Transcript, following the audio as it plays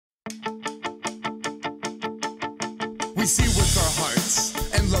We see with our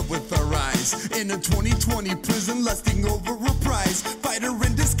hearts and love with our eyes. In a 2020 prison, lusting over a prize. Fighter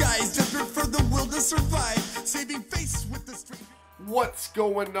in disguise, desperate for the will to survive. Saving face with the strength. What's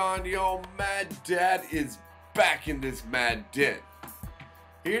going on, yo? Mad Dad is back in this Madden.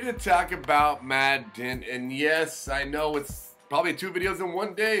 Here to talk about Madden. And yes, I know it's probably 2 videos in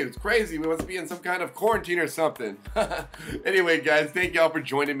one day. It's crazy. We must be in some kind of quarantine or something. Anyway, guys, thank y'all for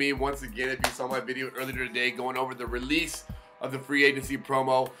joining me once again. If you saw my video earlier today going over the release of the free agency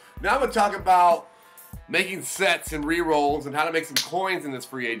promo. Now I'm going to talk about making sets and re-rolls and how to make some coins in this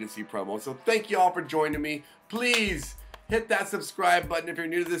free agency promo. So thank y'all for joining me. Please hit that subscribe button if you're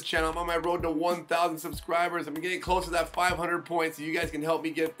new to this channel. I'm on my road to 1,000 subscribers. I'm getting close to that 500 points, so you guys can help me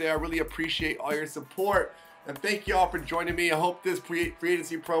get there. I really appreciate all your support. And thank y'all for joining me. I hope this free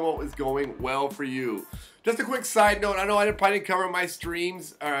agency promo is going well for you. Just a quick side note. I know I probably didn't cover my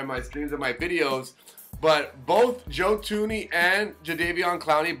streams and my videos, but both Joe Tooney and Jadeveon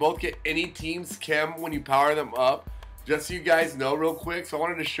Clowney both get any team's chem when you power them up. Just so you guys know real quick. So I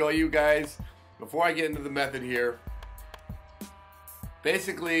wanted to show you guys, before I get into the method here,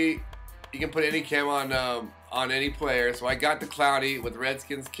 basically you can put any chem on any player. So I got the Clowney with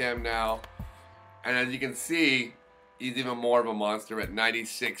Redskins chem now. And as you can see, he's even more of a monster at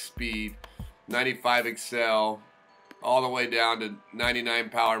 96 speed, 95 excel, all the way down to 99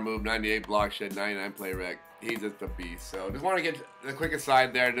 power move, 98 block shed, 99 play rec. He's just a beast. So just want to get the quick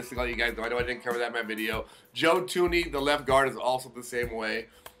aside there just to let you guys know. I know I didn't cover that in my video. Joe Tooney, the left guard, is also the same way.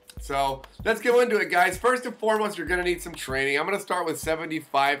 So let's go into it, guys. First and foremost, you're going to need some training. I'm going to start with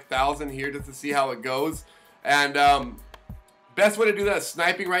 75,000 here just to see how it goes. And best way to do that is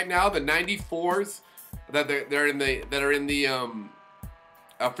sniping right now. The 94s that are in the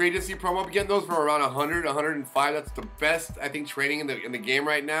free agency promo. I'm getting those for around 100, 105. That's the best, I think, training in the game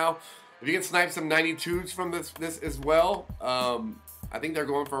right now. If you can snipe some 92s from this as well, I think they're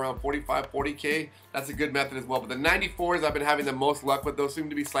going for around 45, 40K. That's a good method as well. But the 94s, I've been having the most luck with. Those seem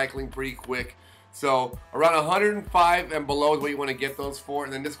to be cycling pretty quick. So around 105 and below is what you want to get those for,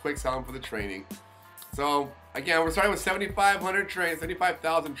 and then just quick sell them for the training. So again, we're starting with 7,500 training,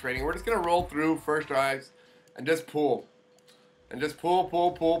 75,000 training. We're just gonna roll through first drives and just pull. And just pull,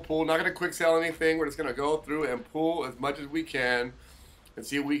 pull, pull, pull. Not gonna quick sell anything. We're just gonna go through and pull as much as we can and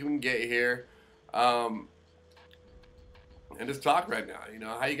see what we can get here. And just talk right now. You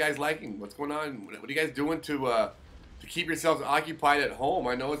know, how you guys liking? What's going on? What are you guys doing to keep yourselves occupied at home?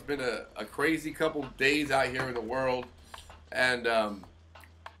 I know it's been a crazy couple days out here in the world, and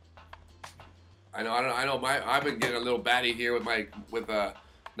I know I've been getting a little batty here with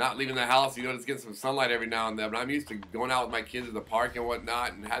not leaving the house. You know, just getting some sunlight every now and then. But I'm used to going out with my kids at the park and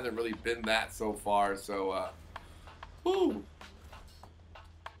whatnot, and hasn't really been that so far. So, whoo.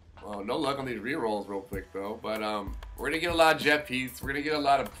 Well, no luck on these re-rolls real quick though. But we're gonna get a lot of Jeff Heaths. We're gonna get a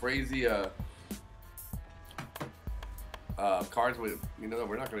lot of crazy cards with, you know,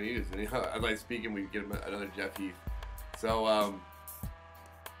 we're not gonna use. As I speak, and we get another Jeff Heath. So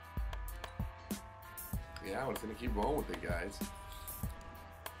yeah, we're just gonna keep rolling with it, guys.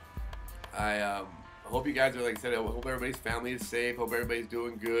 I hope you guys are, like I said, I hope everybody's family is safe. Hope everybody's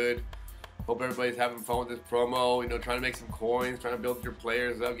doing good. Hope everybody's having fun with this promo. You know, trying to make some coins, trying to build your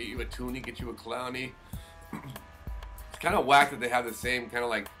players up, get you a Tooney, get you a Clowney. It's kind of whack that they have the same kind of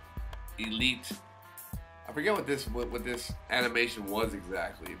like elite. I forget what this animation was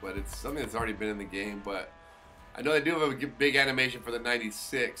exactly, but it's something that's already been in the game. But I know they do have a big animation for the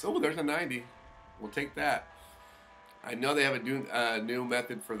 96. Oh, there's a 90. We'll take that. I know they have a new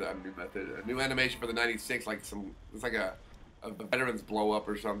method for a new animation for the 96, like it's like a veteran's blow up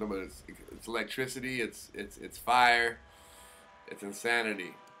or something, but it's electricity, it's fire, it's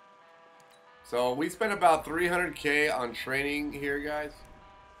insanity. So we spent about 300K on training here, guys.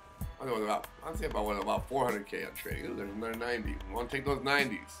 I'd say about 400K on training. Ooh, there's another 90. We want to take those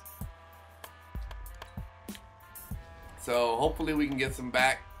 90s. So hopefully we can get some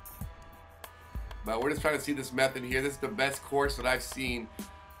back. But we're just trying to see this method here. This is the best course that I've seen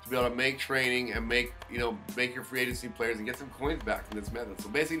to be able to make training and make your free agency players and get some coins back from this method. So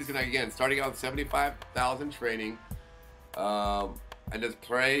basically, just gonna, again, starting out with 75,000 training, and just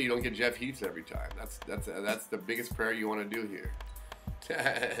pray you don't get Jeff Heaths every time. That's the biggest prayer you want to do here.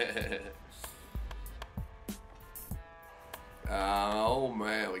 Oh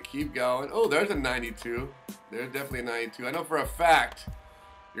man, we keep going. Oh, there's a 92. There's definitely a 92. I know for a fact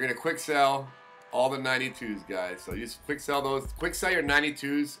you're gonna quick sell all the 92s, guys. So you just quick sell those. Quick sell your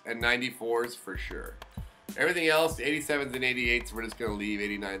 92s and 94s for sure. Everything else, 87s and 88s, we're just gonna leave.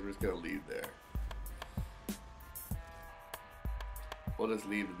 89s, we're just gonna leave there. We'll just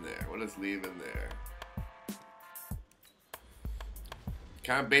leave in there. We'll just leave in there.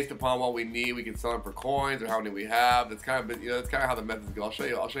 kind of based upon what we need, we can sell them for coins or how many we have. That's kind of, that's kind of how the methods go. I'll show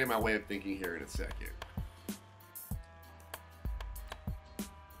you my way of thinking here in a second.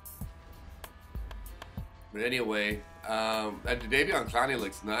 But anyway, that Jadeveon Clowney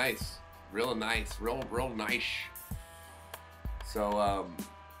looks nice, real nice, real nice. So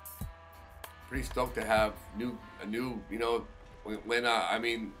pretty stoked to have a new, when I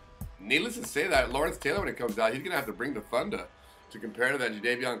mean, needless to say that Lawrence Taylor, when it comes out, he's gonna have to bring the thunder to compare to that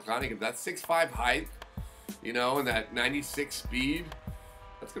Jadeveon Clowney, because that's 6'5" height, and that 96 speed.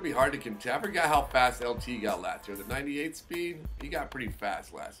 That's gonna be hard to contend. I forgot how fast LT got last year. The 98 speed, he got pretty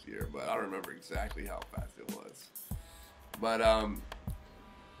fast last year, but I don't remember exactly how fast it was. But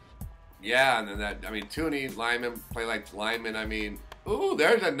yeah, and then Tooney, lineman, play like lineman. Ooh,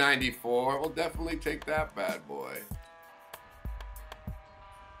 there's a 94. We'll definitely take that bad boy.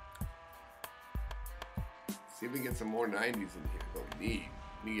 See if we can get some more 90s in here. What we need.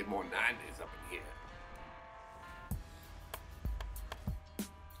 We need to get more 90s up in here.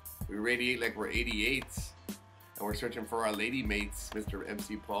 We radiate like we're 88s. And we're searching for our lady mates, Mr.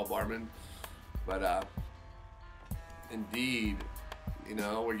 MC Paul Barman. But indeed,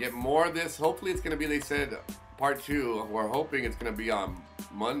 we're getting more of this. Hopefully it's going to be, they said, part 2. We're hoping it's going to be on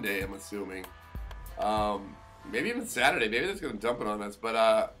Monday, I'm assuming. Maybe even Saturday. Maybe that's going to dump it on us. But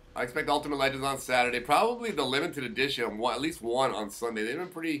I expect Ultimate Legends on Saturday. Probably the limited edition, at least one on Sunday. They've been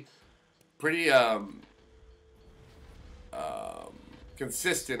pretty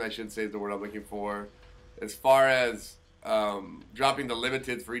consistent, I should say is the word I'm looking for, as far as dropping the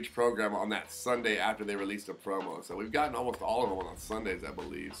limiteds for each program on that Sunday after they released a promo. So we've gotten almost all of them on Sundays, I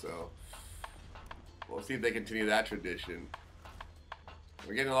believe. So we'll see if they continue that tradition.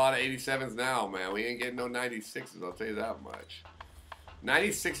 We're getting a lot of 87s now, man. We ain't getting no 96s, I'll tell you that much.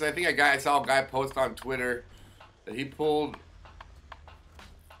 96, I think I saw a guy post on Twitter that he pulled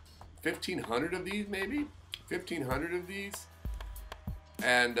 1,500 of these, maybe? 1,500 of these.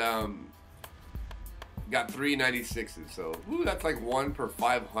 And got 3 96s. So, that's like 1 per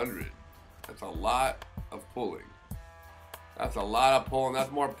 500. That's a lot of pulling. That's a lot of pulling.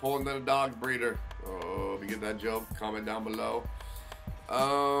 That's more pulling than a dog breeder. Oh, if you get that joke, comment down below.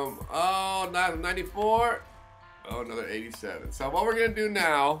 Oh, 94. Oh, another 87. So what we're going to do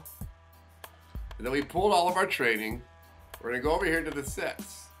now is that we pulled all of our training. We're going to go over here to the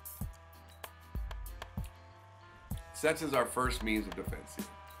sets. Sets is our first means of defense here.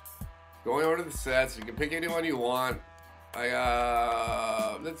 Going over to the sets, you can pick anyone you want.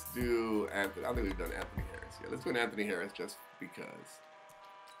 Let's do Anthony. I don't think we've done Anthony Harris yet. Let's do an Anthony Harris just because.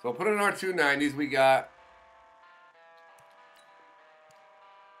 So we'll put in our 2 90s. We got...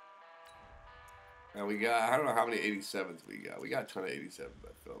 And we got, I don't know how many 87s we got. We got a ton of 87s,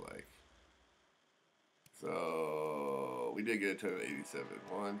 I feel like. So, we did get a ton of 87.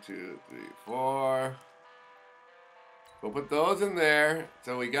 1, 2, 3, 4. We'll put those in there.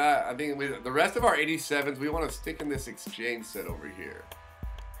 So we got, I think the rest of our 87s, we want to stick in this exchange set over here.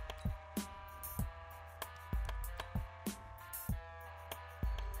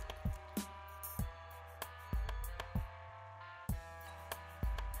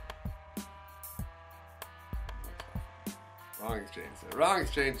 Wrong exchange set. Wrong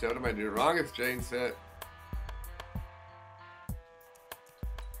exchange set. What am I doing? Wrong exchange set.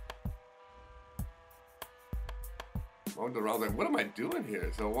 What am I doing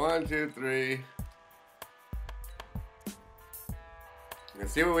here? So 1, 2, 3.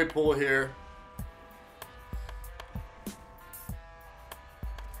 Let's see what we pull here.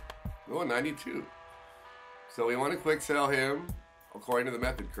 Oh, 92. So we want to quick sell him according to the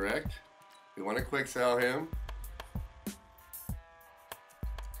method, correct? We want to quick sell him.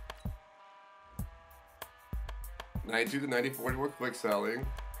 '92 to '94 we're quick selling.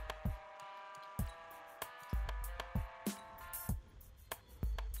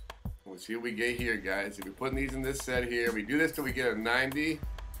 Let's see what we get here, guys. If we're putting these in this set here, we do this till we get a 90.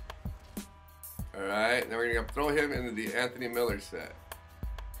 All right, now we're gonna throw him into the Anthony Miller set.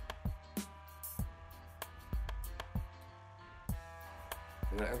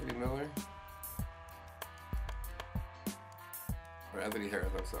 Is that Anthony Miller? Or Anthony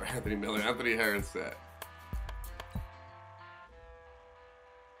Harris, I'm sorry, Anthony Miller, Anthony Harris set.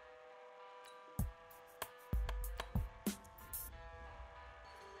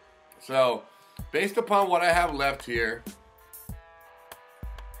 So, based upon what I have left here,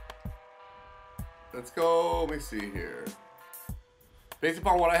 let's go, let me see here. Based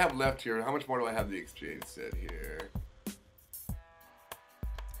upon what I have left here, how much more do I have the exchange set here?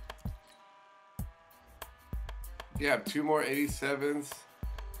 You have 2 more 87s.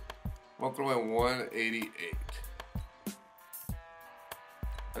 We'll throw in 188.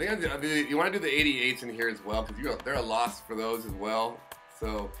 think you want to do the 88s in here as well, because they're a loss for those as well.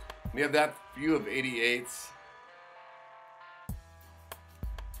 So we have that few of 88s.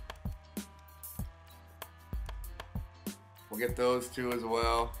 We'll get those two as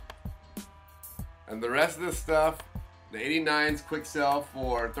well. And the rest of the stuff, the 89s quick sell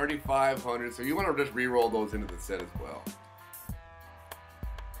for 3,500. So you want to just re-roll those into the set as well.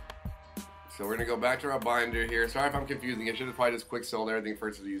 So we're gonna go back to our binder here. Sorry if I'm confusing. I should have probably just quick sold everything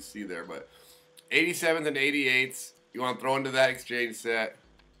first as you see there. But 87s and 88s, you want to throw into that exchange set.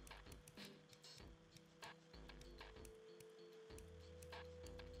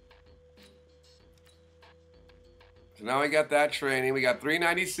 So now we got that training. We got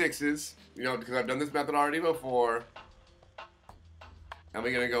 396s, you know, because I've done this method already before. And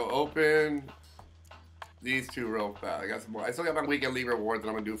we're gonna go open these two real fast. I got some more. I still got my weekend league rewards that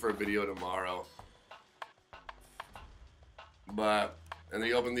I'm gonna do for a video tomorrow. But, and then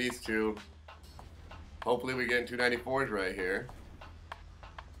you open these two. Hopefully we get 294s right here.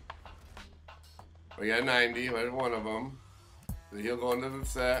 We got a 90, right, one of them. Then he'll go into the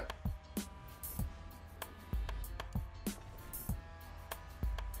set.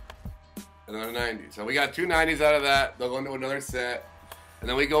 Another 90. So we got two 90s out of that. They'll go into another set. And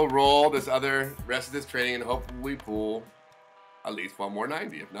then we go roll this other rest of this training and hopefully we pull at least one more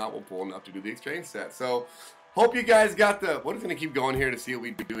 90. If not, we'll pull enough to do the exchange set. So hope you guys got the, we're just going to keep going here to see what we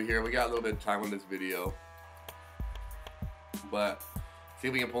do here. We got a little bit of time on this video. But see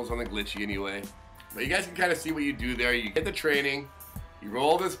if we can pull something glitchy anyway. But you guys can kind of see what you do there. You get the training. You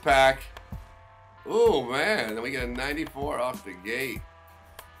roll this pack. Oh man, then we get a 94 off the gate.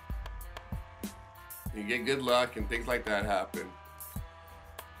 You get good luck and things like that happen.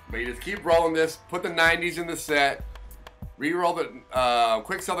 But you just keep rolling this, put the 90s in the set, re-roll the,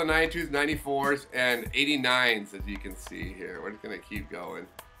 quick sell the 92s, 94s, and 89s as you can see here. We're just gonna keep going.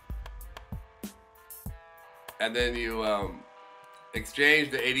 And then you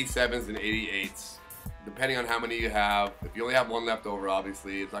exchange the 87s and 88s, depending on how many you have. If you only have one left over,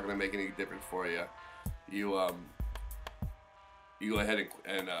 obviously, it's not gonna make any difference for you. You go ahead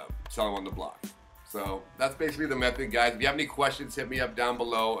and sell them on the block. So that's basically the method, guys. If you have any questions, hit me up down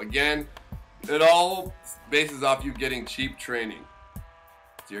below. Again, it all bases off you getting cheap training.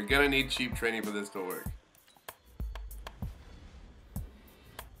 So you're gonna need cheap training for this to work.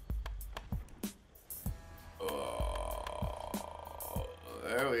 Oh,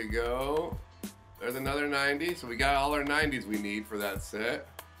 there we go. There's another 90. So we got all our 90s we need for that set.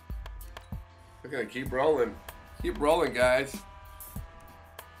 We're gonna keep rolling. Keep rolling, guys.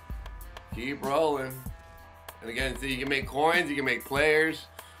 Keep rolling. And again, so you can make coins, you can make players,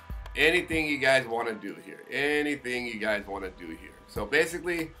 anything you guys want to do here. Anything you guys want to do here. So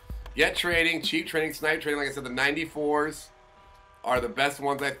basically, get trading, cheap trading, snipe trading. Like I said, the 94s are the best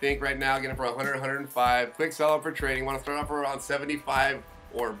ones I think right now. Get them for 100, 105. Quick sell them for trading. Want to start off for around 75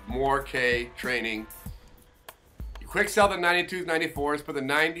 or more K training. You quick sell the 92s, 94s, put the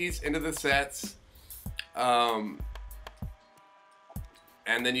 90s into the sets.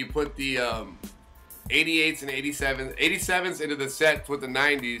 And then you put the 88s and 87s into the set with the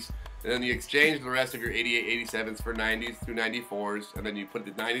 90s, and then you exchange the rest of your 88, 87s for 90s through 94s, and then you put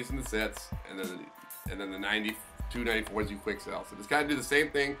the 90s in the sets, and then the 92, 94s you quick sell. So just kind of do the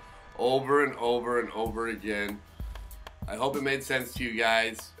same thing over and over and over again. I hope it made sense to you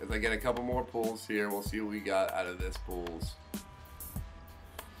guys. As I get a couple more pulls here, we'll see what we got out of this pulls.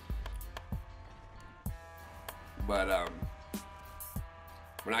 But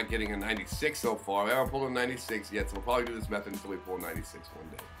we're not getting a 96 so far. We haven't pulled a 96 yet, so we'll probably do this method until we pull a 96 one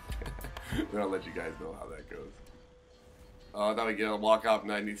day. Then I'll let you guys know how that goes. I thought we get a walk off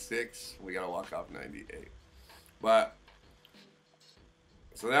 96. We got a walk off 98. But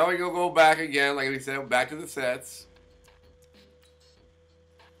so now we go back again, like we said, back to the sets.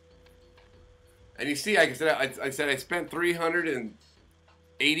 And you see, like I said, I spent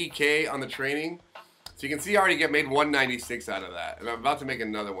 380K on the training. So you can see I already made 196 out of that, and I'm about to make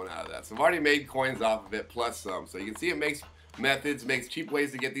another one out of that. So I've already made coins off of it, plus some. So you can see it makes methods, makes cheap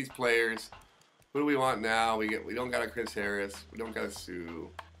ways to get these players. Who do we want now? We don't got a Chris Harris. We don't got a Sue.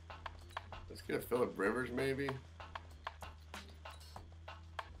 Let's get a Phillip Rivers maybe.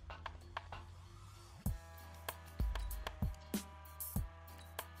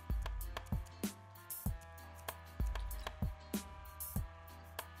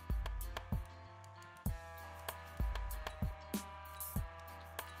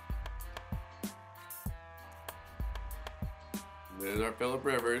 There's our Phillip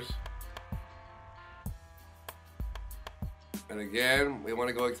Rivers. And again, we want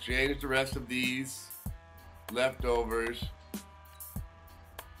to go exchange the rest of these leftovers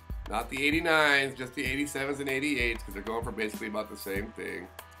Not the 89s, just the 87s and 88s, because they're going for basically about the same thing.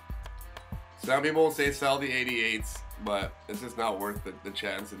 Some people will say sell the 88s, but it's just not worth the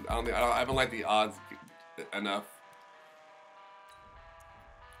chance. And I haven't liked the odds enough.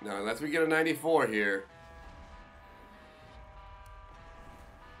 Now, unless we get a 94 here.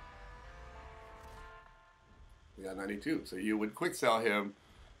 We got 92. So you would quick sell him,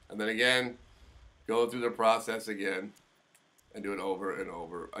 and then again, go through the process again, and do it over and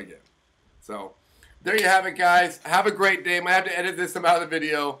over again. So there you have it, guys. Have a great day. I might have to edit this out of the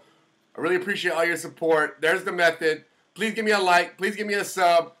video. I really appreciate all your support. There's the method. Please give me a like. Please give me a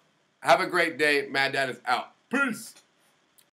sub. Have a great day. Mad Dad is out. Peace.